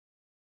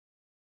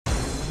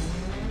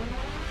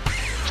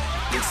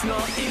It's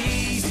not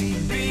easy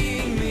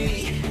being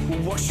me.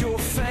 Wash your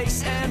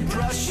face and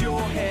brush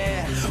your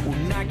hair. Well,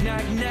 nag,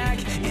 nag,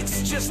 nag,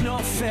 it's just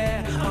not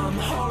fair. I'm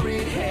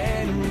Horrid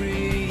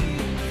Henry.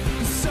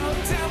 So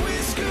down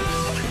with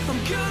school,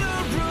 I'm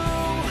gonna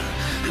rule.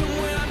 And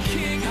when I'm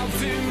king, I'll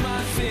do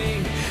my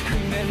thing.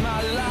 And then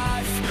my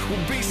life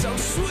will be so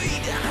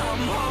sweet. I'm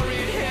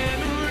Horrid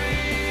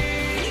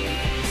Henry.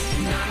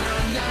 Na na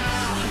na,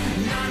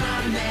 na na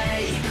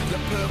nay. The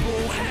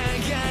purple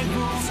hand gang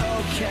rules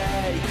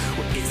okay.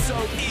 Well, it's so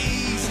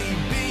easy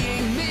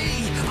being me.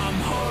 I'm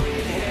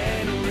Horrid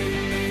Henry.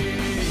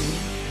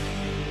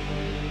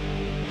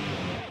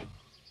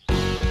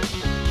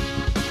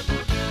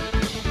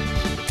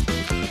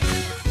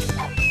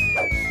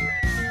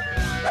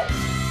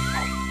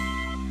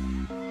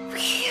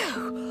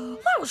 Phew,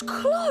 that was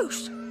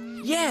close.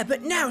 Yeah,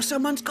 but now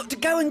someone's got to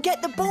go and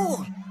get the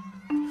ball.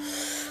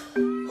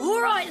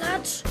 All right,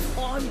 lads,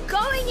 I'm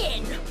going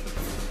in.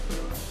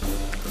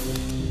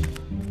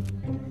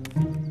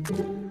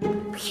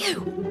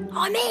 Phew,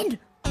 I'm in.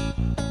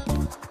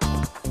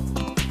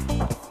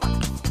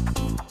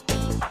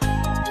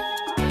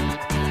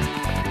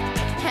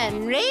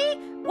 Henry,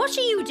 what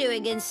are you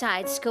doing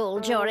inside school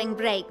during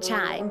break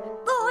time?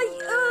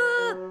 I'm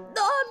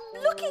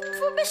looking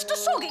for Mr.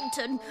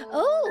 Soggington.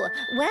 Oh,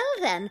 well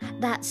then,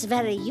 that's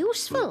very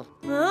useful.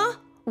 Huh?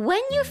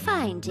 When you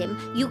find him,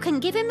 you can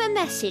give him a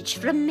message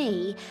from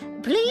me.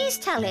 Please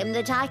tell him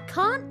that I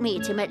can't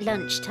meet him at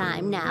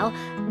lunchtime now.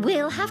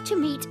 We'll have to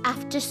meet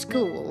after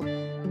school.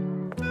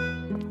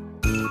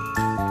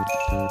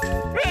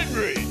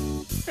 Henry!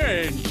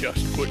 And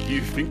just what do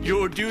you think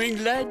you're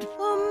doing, lad?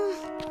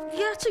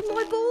 Getting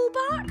my ball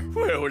back?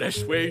 Well,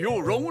 that's where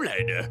you're wrong,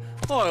 lad.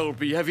 I'll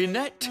be having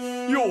that.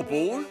 Your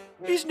ball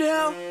is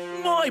now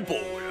my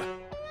ball.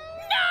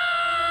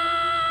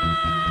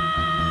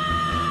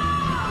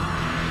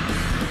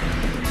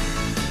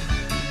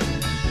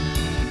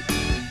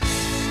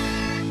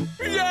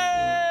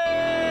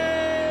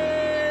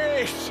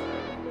 Yes!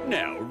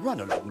 Now, run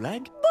along,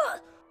 lad.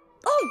 But,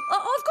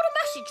 I've got a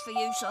message for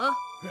you, sir.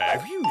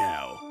 Have you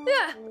now?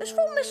 Yeah, it's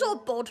from Miss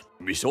Oddbod.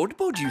 Miss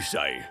Oddbod, you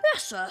say?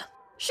 Yes, sir.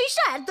 She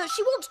said that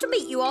she wants to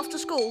meet you after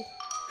school.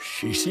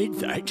 She said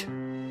that?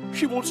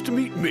 She wants to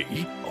meet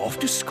me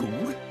after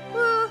school?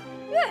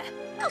 Yeah,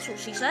 that's what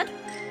she said.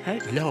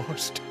 At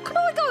last. Can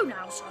I go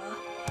now, sir?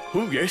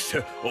 Oh, yes,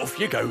 off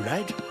you go,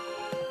 lad.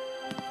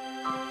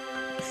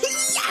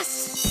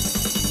 Yes!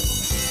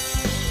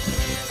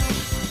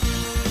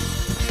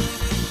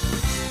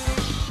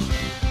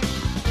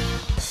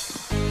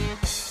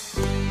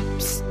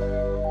 Psst.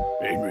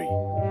 Henry.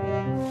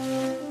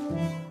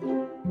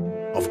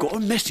 I've got a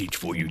message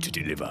for you to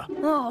deliver.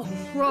 Oh,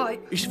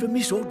 right. It's for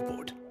Miss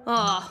Oddbod.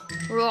 Ah,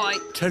 right.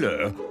 Tell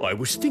her I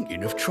was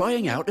thinking of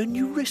trying out a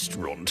new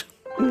restaurant.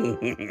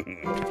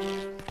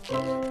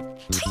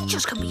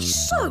 Teachers can be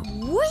so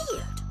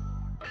weird.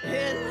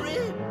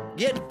 Henry,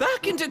 get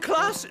back into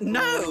class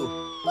now.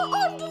 But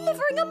I'm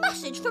delivering a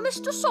message for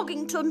Mr.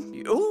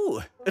 Soggington.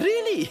 Oh,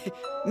 really?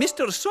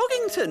 Mr.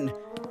 Soggington?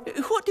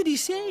 What did he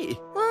say?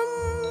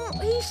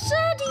 He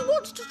said he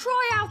wants to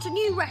try out a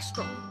new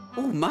restaurant.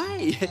 Oh,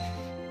 my.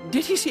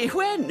 Did he say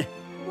when?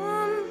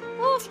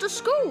 After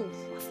school,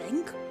 I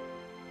think.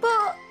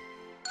 But,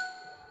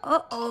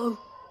 uh-oh.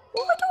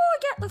 Why do I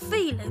get the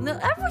feeling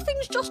that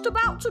everything's just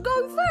about to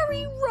go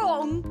very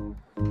wrong?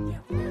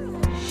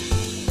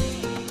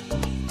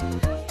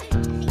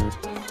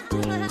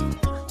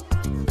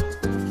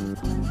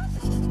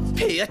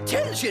 Pay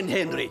attention,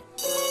 Henry.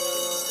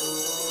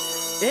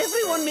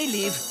 Everyone may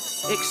leave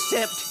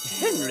except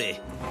Henry.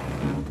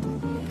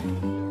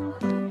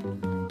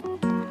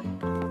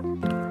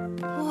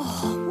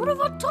 Oh, what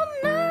have I done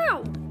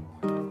now?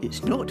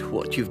 It's not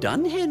what you've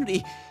done,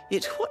 Henry.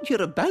 It's what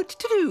you're about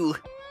to do.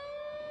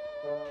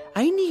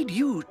 I need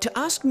you to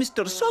ask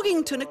Mr.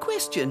 Soggington a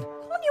question.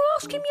 Can't you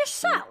ask him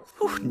yourself?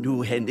 Oh,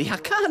 no, Henry, I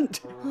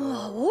can't.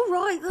 Oh, all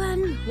right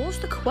then. What's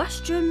the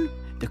question?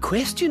 The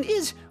question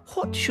is,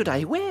 what should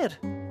I wear?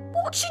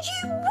 What should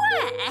you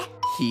wear?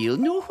 He'll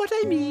know what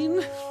I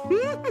mean.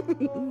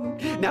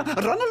 Now,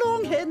 run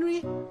along,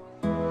 Henry.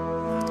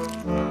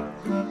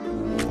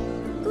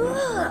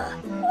 Ugh,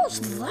 what's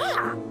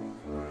that?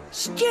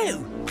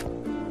 Stew.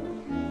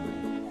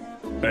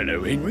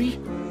 Hello, Henry.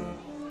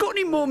 Got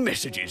any more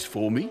messages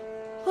for me?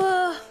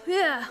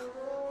 Yeah.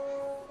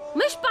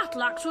 Miss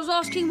Battleaxe was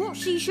asking what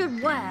she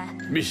should wear.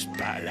 Miss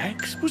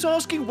Battleaxe was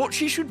asking what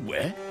she should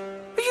wear?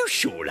 Are you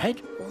sure,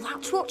 lad? Well,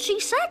 that's what she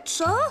said,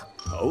 sir.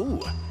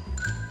 Oh.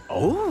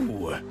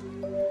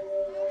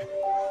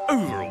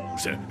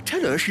 Overalls.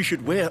 Tell her she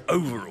should wear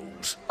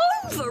overalls.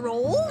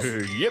 Overalls?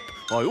 Yep,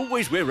 I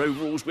always wear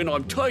overalls when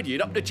I'm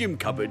tidying up the gym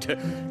cupboard.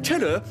 Tell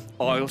her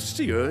I'll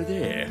see her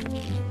there.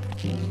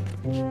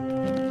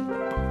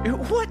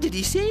 What did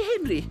he say,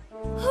 Henry?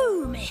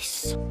 Who,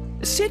 miss?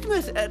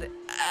 Sidmouth,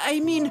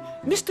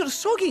 Mr.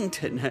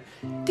 Soggington.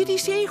 Did he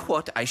say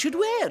what I should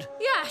wear?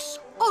 Yes,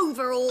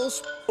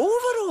 overalls.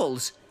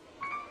 Overalls?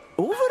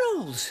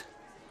 Overalls?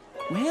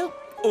 Well,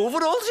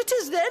 overalls it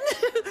is then.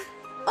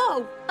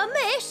 Oh, a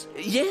miss?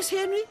 Yes,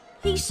 Henry?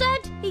 He said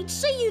he'd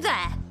see you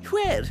there.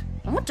 Where?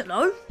 I don't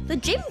know. The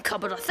gym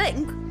cupboard, I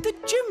think. The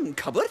gym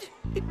cupboard?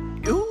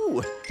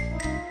 Oh,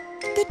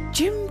 the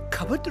gym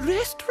cupboard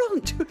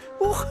restaurant.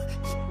 Oh,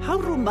 how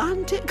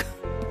romantic.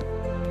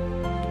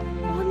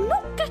 I'm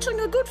not getting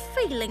a good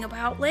feeling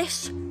about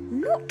this.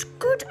 Not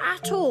good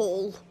at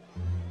all.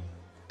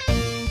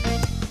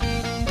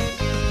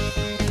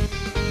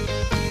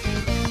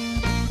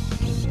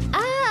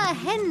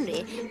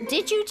 Henry,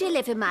 did you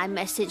deliver my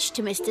message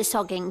to Mr.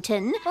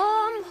 Soggington?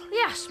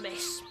 Yes,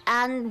 miss.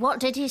 And what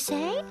did he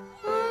say?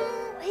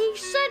 He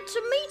said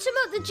to meet him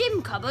at the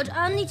gym cupboard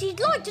and that he'd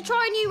like to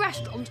try a new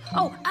restaurant.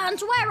 Oh, and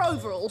to wear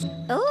overalls.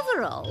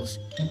 Overalls?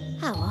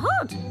 How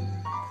odd.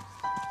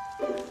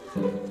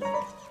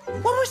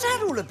 What was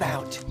that all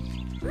about?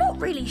 Not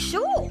really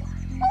sure.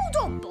 Old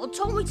Oddbod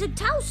told me to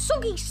tell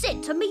Soggy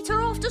Sid to meet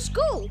her after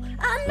school,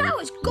 and now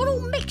it's got all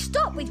mixed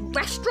up with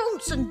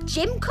restaurants and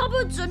gym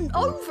cupboards and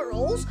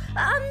overalls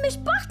and Miss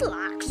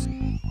Battleaxe.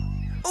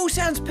 All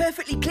sounds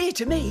perfectly clear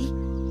to me.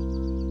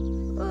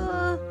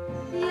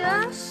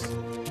 Yes?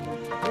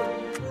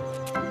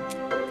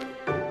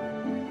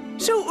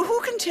 So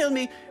who can tell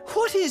me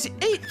what is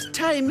 8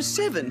 times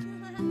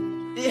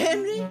 7?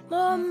 Henry?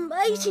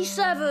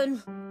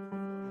 87.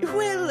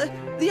 Well,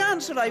 the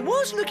answer I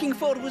was looking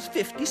for was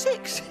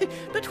 56.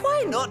 But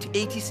why not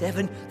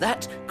 87?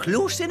 That's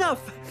close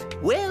enough.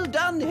 Well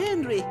done,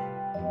 Henry.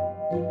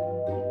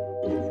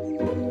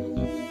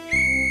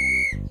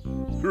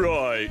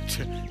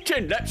 Right,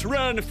 10 laps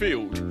round the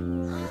field.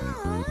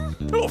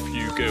 Off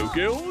you go,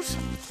 girls.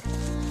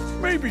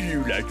 Maybe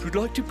you lads would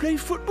like to play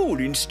football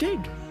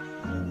instead.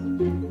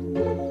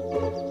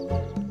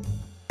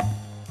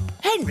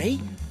 Henry,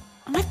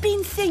 I've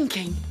been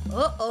thinking.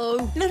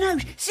 Uh-oh. No,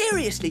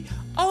 seriously.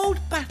 Old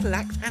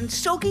Battleaxe and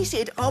Soggy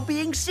Sid are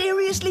being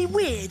seriously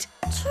weird.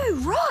 Too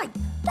right.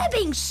 They're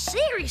being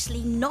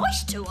seriously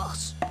nice to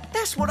us.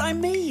 That's what I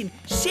mean.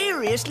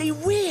 Seriously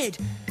weird.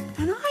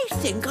 And I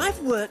think I've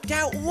worked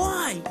out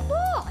why.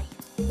 Why?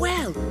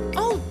 Well,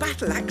 old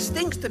Battleaxe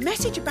thinks the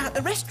message about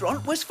the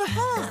restaurant was for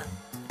her.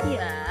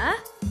 Yeah?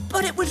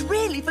 But it was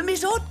really for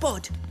Miss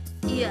Oddbod.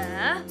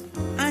 Yeah?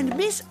 And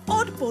Miss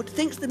Oddbod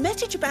thinks the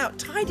message about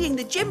tidying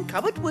the gym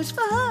cupboard was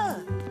for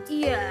her.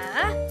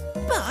 Yeah?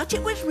 But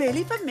it was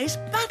really for Miss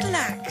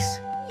Battleaxe.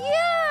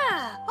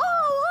 Yeah!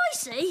 Oh, I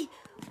see.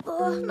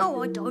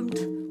 No, I don't.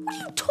 What are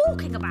you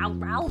talking about,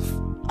 Ralph?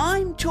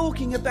 I'm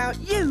talking about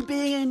you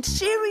being in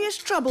serious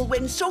trouble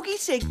when Soggy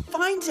Sid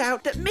finds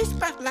out that Miss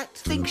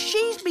Battleaxe thinks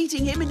she's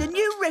meeting him in a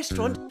new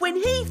restaurant when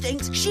he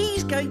thinks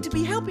she's going to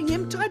be helping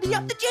him tidy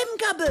up the gym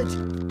cupboard.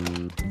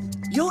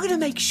 You're going to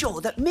make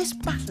sure that Miss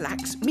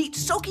Battleaxe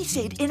meets Soggy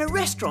Sid in a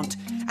restaurant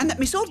and that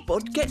Miss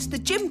Oddbod gets the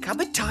gym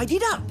cupboard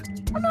tidied up.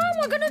 And how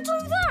am I going to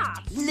do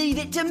that? Leave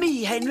it to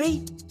me,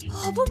 Henry.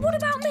 Oh, but what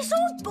about Miss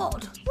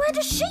Oddbod? Where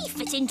does she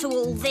fit into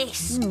all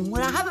this?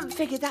 Well, I haven't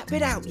figured that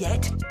bit out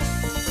yet.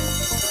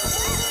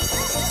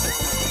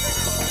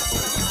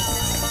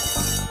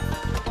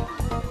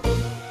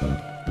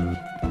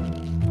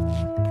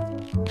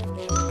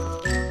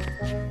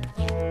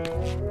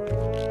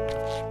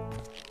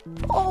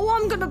 Oh,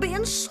 I'm going to be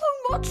in so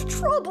much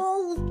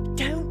trouble.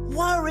 Don't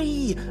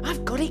worry,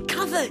 I've got it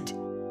covered.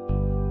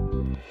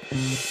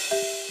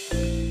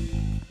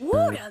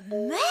 What a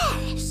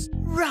mess.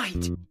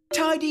 Right,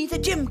 tidy the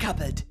gym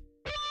cupboard.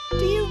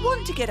 Do you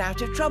want to get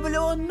out of trouble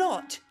or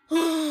not?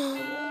 All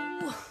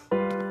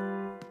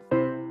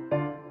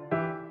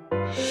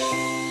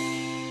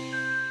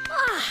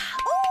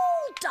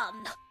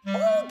done.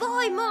 All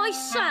by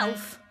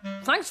myself.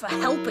 Thanks for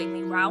helping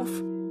me, Ralph.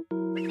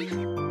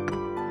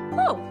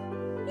 Oh,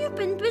 you've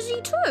been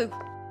busy too.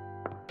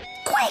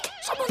 Quick!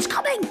 Someone's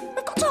coming!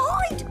 We've got to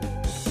hide!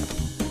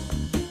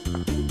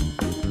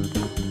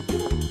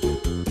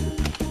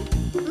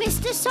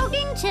 Mr.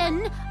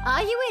 Soggington,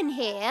 are you in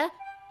here?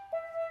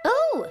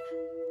 Oh,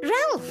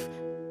 Ralph,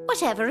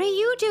 whatever are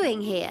you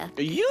doing here?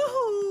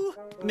 Yoo-hoo!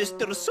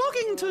 Mr.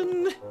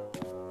 Soggington!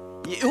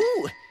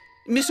 Oh,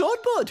 Miss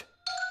Oddbod!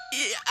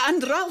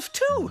 And Ralph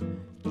too!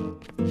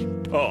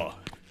 Ah,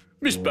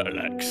 Miss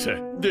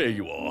Battleaxe, there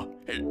you are.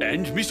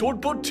 And Miss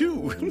Oddbod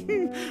too.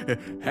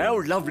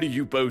 How lovely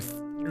you both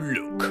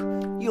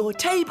look. Your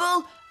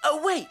table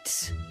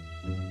awaits.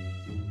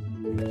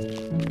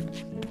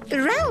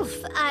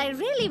 Ralph, I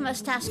really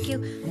must ask you...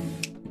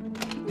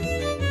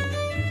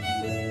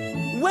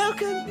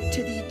 Welcome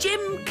to the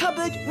Gym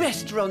Cupboard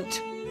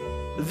Restaurant.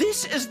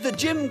 This is the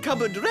Gym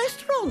Cupboard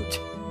Restaurant.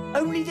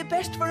 Only the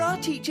best for our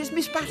teachers,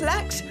 Miss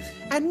Battleaxe.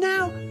 And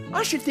now,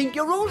 I should think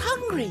you're all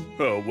hungry.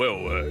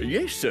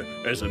 Yes,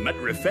 as a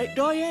matter of fact,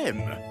 I am.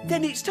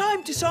 Then it's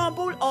time to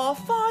sample our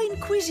fine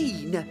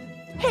cuisine.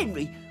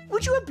 Henry,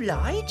 would you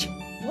oblige?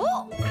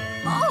 What?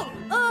 Oh,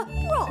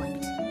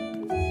 right.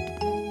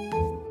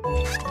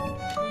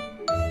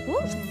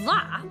 What's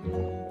that?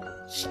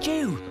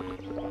 Stew.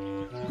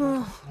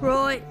 Oh,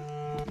 right.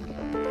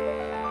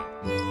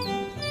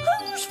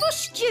 Who's for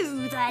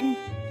stew, then?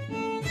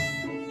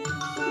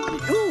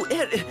 Oh,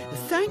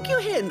 thank you,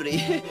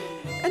 Henry.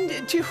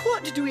 And to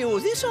what do we owe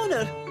this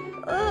honour?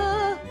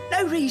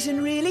 No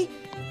reason, really.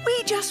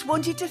 We just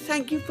wanted to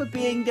thank you for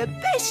being the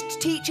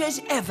best teachers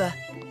ever.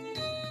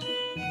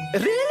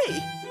 Really?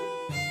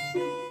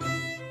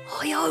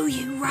 I owe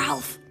you,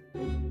 Ralph.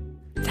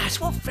 That's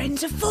what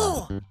friends are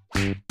for.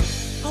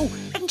 Oh,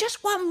 and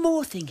just one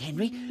more thing,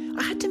 Henry.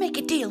 I had to make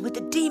a deal with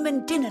the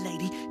demon dinner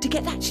lady to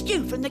get that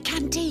stew from the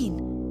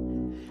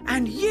canteen.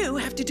 And you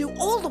have to do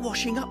all the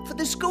washing up for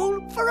the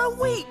school for a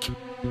week.